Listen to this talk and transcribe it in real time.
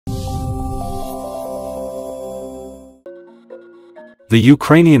The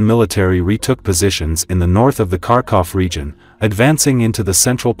Ukrainian military retook positions in the north of the Kharkov region, advancing into the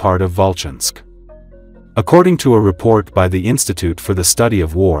central part of Volchansk. According to a report by the Institute for the Study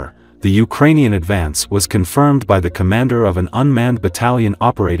of War, the Ukrainian advance was confirmed by the commander of an unmanned battalion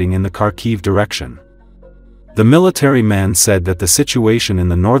operating in the Kharkiv direction. The military man said that the situation in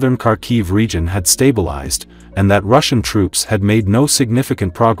the northern Kharkiv region had stabilized, and that Russian troops had made no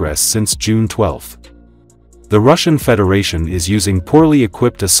significant progress since June 12. The Russian Federation is using poorly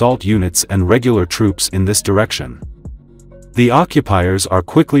equipped assault units and regular troops in this direction. The occupiers are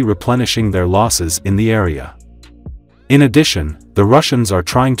quickly replenishing their losses in the area. In addition, the Russians are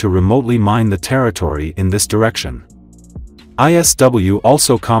trying to remotely mine the territory in this direction. ISW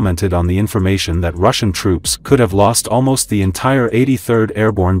also commented on the information that Russian troops could have lost almost the entire 83rd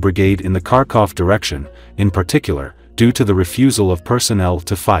Airborne Brigade in the Kharkov direction, in particular, due to the refusal of personnel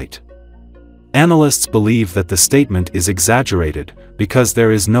to fight. Analysts believe that the statement is exaggerated, because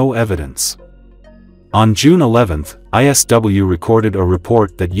there is no evidence. On June 11, ISW recorded a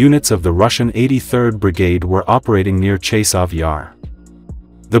report that units of the Russian 83rd Brigade were operating near Chasov Yar.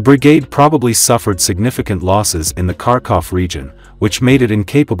 The brigade probably suffered significant losses in the Kharkov region, which made it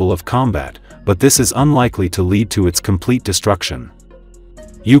incapable of combat, but this is unlikely to lead to its complete destruction.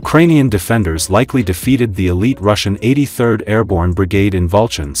 Ukrainian defenders likely defeated the elite Russian 83rd Airborne Brigade in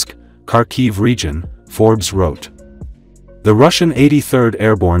Volchansk, Kharkiv region, Forbes wrote. The Russian 83rd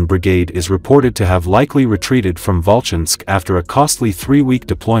Airborne Brigade is reported to have likely retreated from Volchansk after a costly 3-week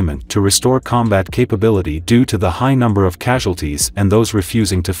deployment to restore combat capability due to the high number of casualties and those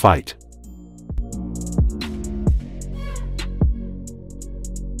refusing to fight.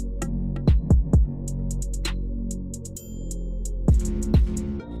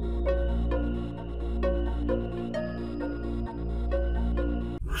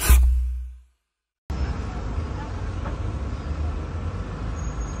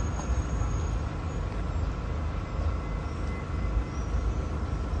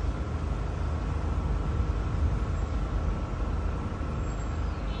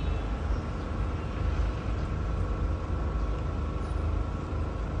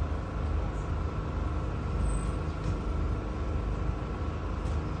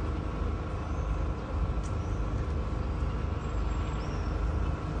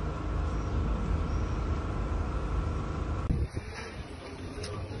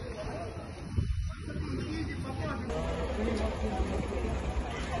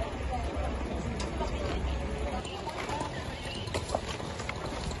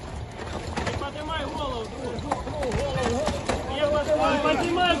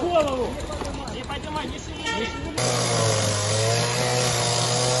 Поднимай голову! Не поднимай, не шевели!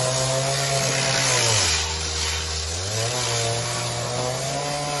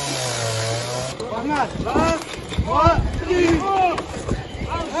 Погнали! Раз, два, три!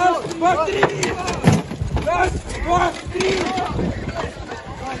 Раз, два, три! Раз, два, три!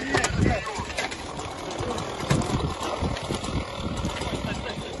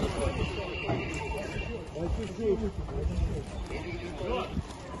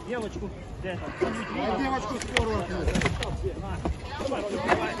 Девочку, девочку скоро.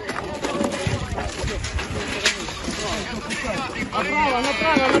 Направо,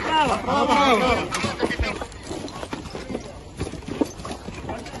 направо, направо. Направо.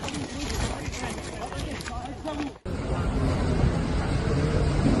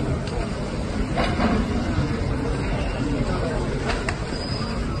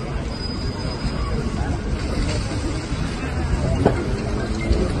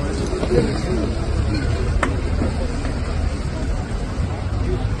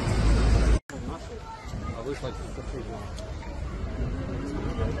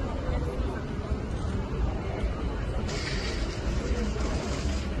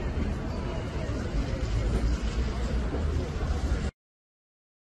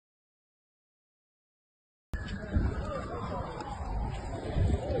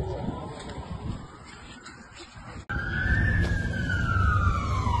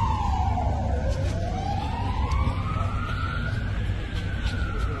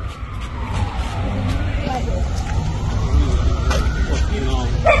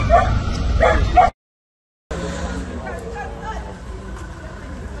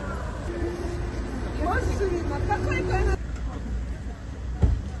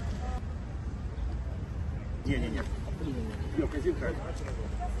 Не-не-не. Казинка.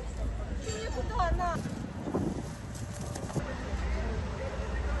 Куда она?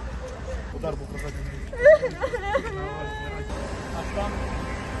 Удар был прожатый. А там?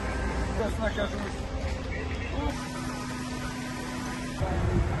 Сейчас накажусь.